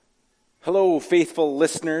Hello, faithful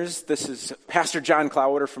listeners. This is Pastor John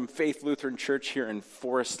Cloudwater from Faith Lutheran Church here in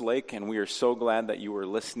Forest Lake, and we are so glad that you are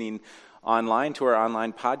listening online to our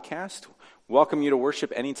online podcast. Welcome you to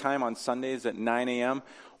worship anytime on Sundays at 9 a.m.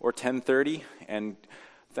 or 10:30, and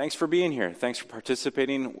thanks for being here. Thanks for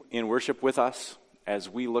participating in worship with us as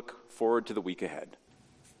we look forward to the week ahead.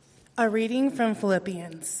 A reading from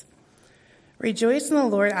Philippians. Rejoice in the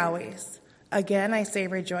Lord always. Again I say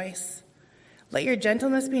rejoice. Let your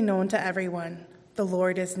gentleness be known to everyone. The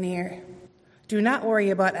Lord is near. Do not worry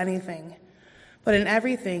about anything, but in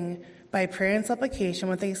everything, by prayer and supplication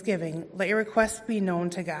with thanksgiving, let your requests be known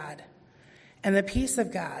to God. And the peace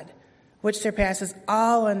of God, which surpasses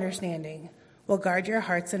all understanding, will guard your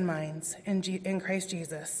hearts and minds in Christ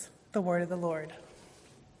Jesus. The word of the Lord.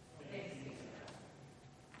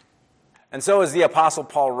 And so as the Apostle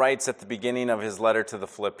Paul writes at the beginning of his letter to the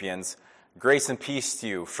Philippians, grace and peace to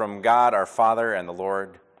you from God our Father and the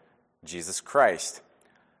Lord Jesus Christ.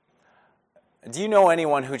 Do you know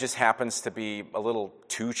anyone who just happens to be a little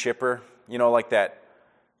too chipper? You know, like that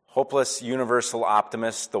hopeless universal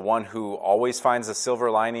optimist, the one who always finds a silver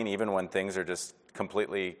lining even when things are just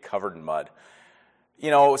completely covered in mud.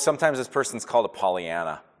 You know, sometimes this person's called a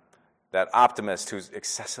Paulyanna, that optimist who's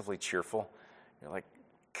excessively cheerful. You're like,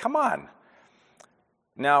 come on.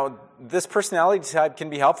 Now, this personality type can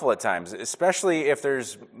be helpful at times, especially if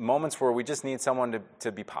there's moments where we just need someone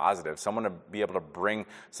to be positive, someone to be able to bring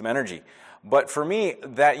some energy. But for me,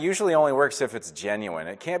 that usually only works if it's genuine.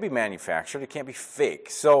 It can't be manufactured. It can't be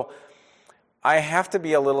fake. So I have to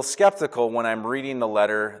be a little skeptical when I'm reading the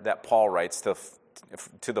letter that Paul writes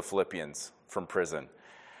to the Philippians from prison.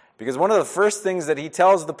 Because one of the first things that he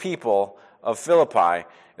tells the people of Philippi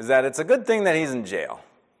is that it's a good thing that he's in jail.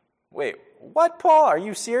 Wait, what, Paul? Are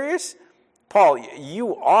you serious? Paul,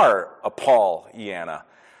 you are a Paulyanna.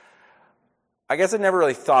 I guess I never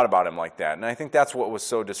really thought about him like that, and I think that's what was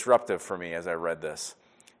so disruptive for me as I read this.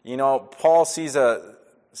 You know, Paul sees a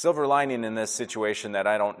silver lining in this situation that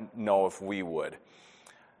I don't know if we would.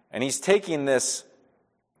 And he's taking this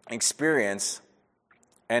experience,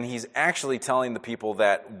 and he's actually telling the people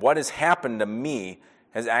that what has happened to me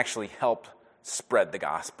has actually helped spread the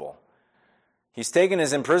gospel. He's taken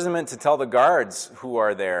his imprisonment to tell the guards who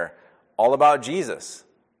are there all about Jesus.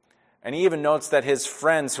 And he even notes that his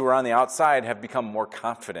friends who are on the outside have become more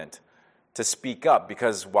confident to speak up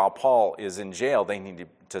because while Paul is in jail, they need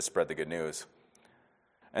to spread the good news.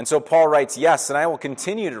 And so Paul writes, "Yes, and I will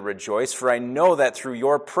continue to rejoice, for I know that through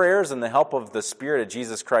your prayers and the help of the Spirit of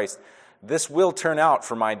Jesus Christ, this will turn out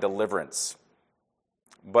for my deliverance.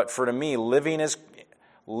 But for to me, living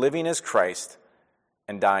is Christ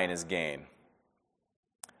and dying is gain."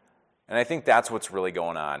 And I think that's what's really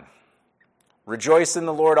going on. Rejoice in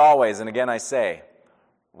the Lord always. And again, I say,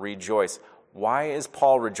 rejoice. Why is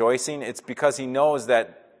Paul rejoicing? It's because he knows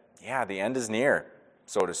that, the end is near,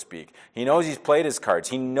 so to speak. He knows he's played his cards.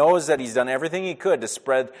 He knows that he's done everything he could to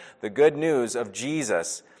spread the good news of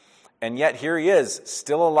Jesus. And yet here he is,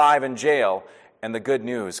 still alive in jail, and the good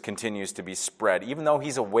news continues to be spread. Even though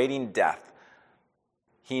he's awaiting death,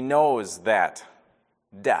 he knows that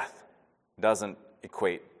death doesn't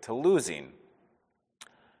equate to losing.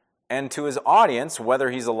 And to his audience, whether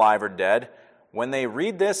he's alive or dead, when they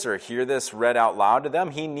read this or hear this read out loud to them,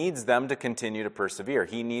 he needs them to continue to persevere.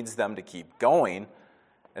 He needs them to keep going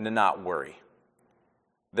and to not worry.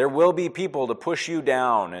 There will be people to push you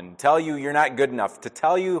down and tell you you're not good enough, to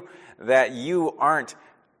tell you that you aren't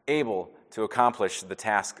able to accomplish the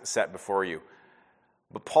task set before you.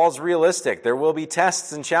 But Paul's realistic. There will be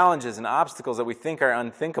tests and challenges and obstacles that we think are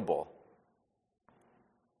unthinkable.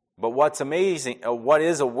 But what's amazing, what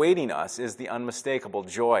is awaiting us is the unmistakable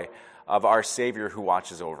joy of our Savior who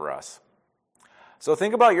watches over us. So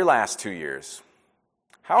think about your last 2 years.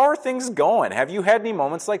 How are things going? Have you had any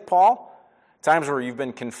moments like Paul? Times where you've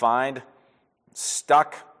been confined,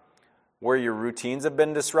 stuck, where your routines have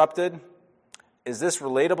been disrupted? Is this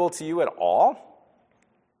relatable to you at all?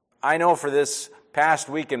 I know for this past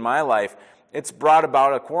week in my life, it's brought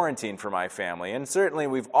about a quarantine for my family. And certainly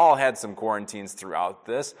we've all had some quarantines throughout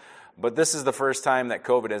this. But this is the first time that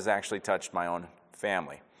COVID has actually touched my own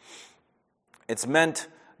family. It's meant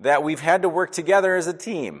that we've had to work together as a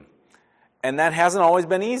team. And that hasn't always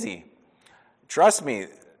been easy. Trust me,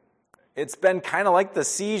 it's been kind of like the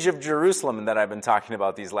siege of Jerusalem that I've been talking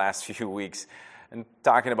about these last few weeks and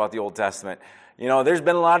talking about the Old Testament. You know, there's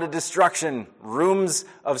been a lot of destruction. Rooms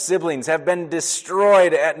of siblings have been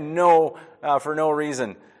destroyed for no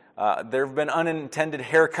reason. There have been unintended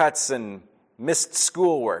haircuts and missed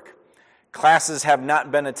schoolwork. Classes have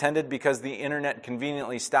not been attended because the internet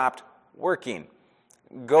conveniently stopped working.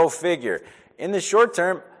 Go figure. In the short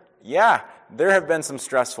term, yeah, there have been some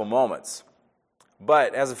stressful moments.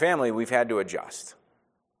 But as a family, we've had to adjust,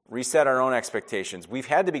 reset our own expectations. We've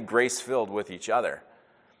had to be grace-filled with each other.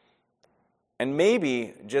 And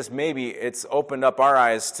maybe, just maybe, it's opened up our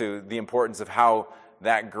eyes to the importance of how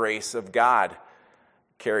that grace of God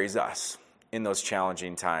carries us in those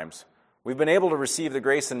challenging times. We've been able to receive the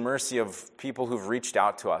grace and mercy of people who've reached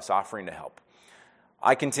out to us, offering to help.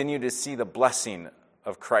 I continue to see the blessing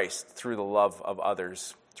of Christ through the love of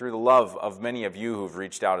others, through the love of many of you who've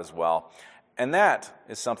reached out as well. And that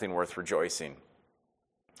is something worth rejoicing.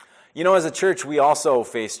 You know, as a church, we also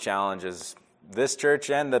face challenges, this church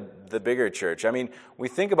and the bigger church. I mean, we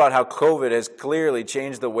think about how COVID has clearly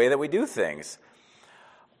changed the way that we do things.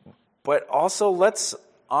 But also, let's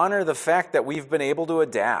honor the fact that we've been able to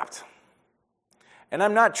adapt. And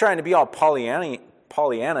I'm not trying to be all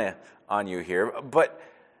Paulyanna on you here, but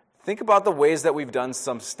think about the ways that we've done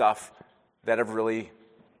some stuff that have really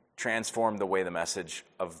transformed the way the message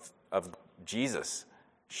of Jesus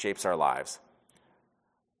shapes our lives.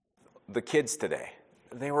 The kids today,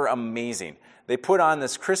 they were amazing. They put on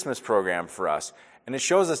this Christmas program for us, and it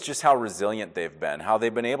shows us just how resilient they've been, how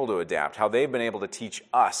they've been able to adapt, how they've been able to teach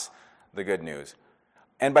us the good news.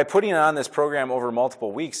 And by putting on this program over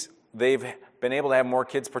multiple weeks, they've been able to have more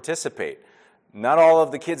kids participate. Not all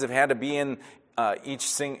of the kids have had to be in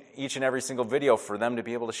each and every single video for them to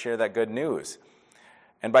be able to share that good news.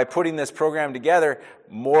 And by putting this program together,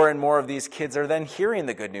 more and more of these kids are then hearing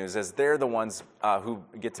the good news as they're the ones who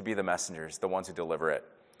get to be the messengers, the ones who deliver it.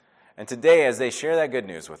 And today, as they share that good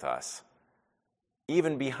news with us,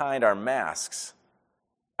 even behind our masks,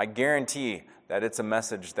 I guarantee that it's a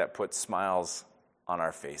message that puts smiles on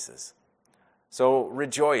our faces. So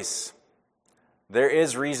rejoice. There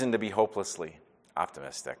is reason to be hopelessly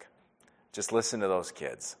optimistic. Just listen to those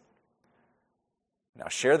kids. Now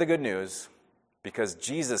share the good news, because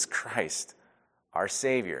Jesus Christ, our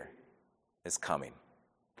Savior, is coming.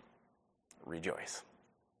 Rejoice.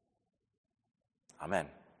 Amen.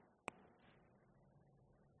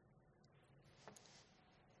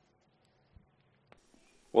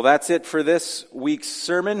 Well, that's it for this week's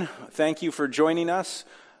sermon. Thank you for joining us.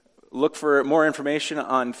 Look for more information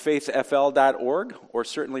on faithfl.org, or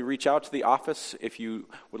certainly reach out to the office if you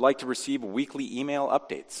would like to receive weekly email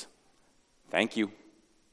updates. Thank you.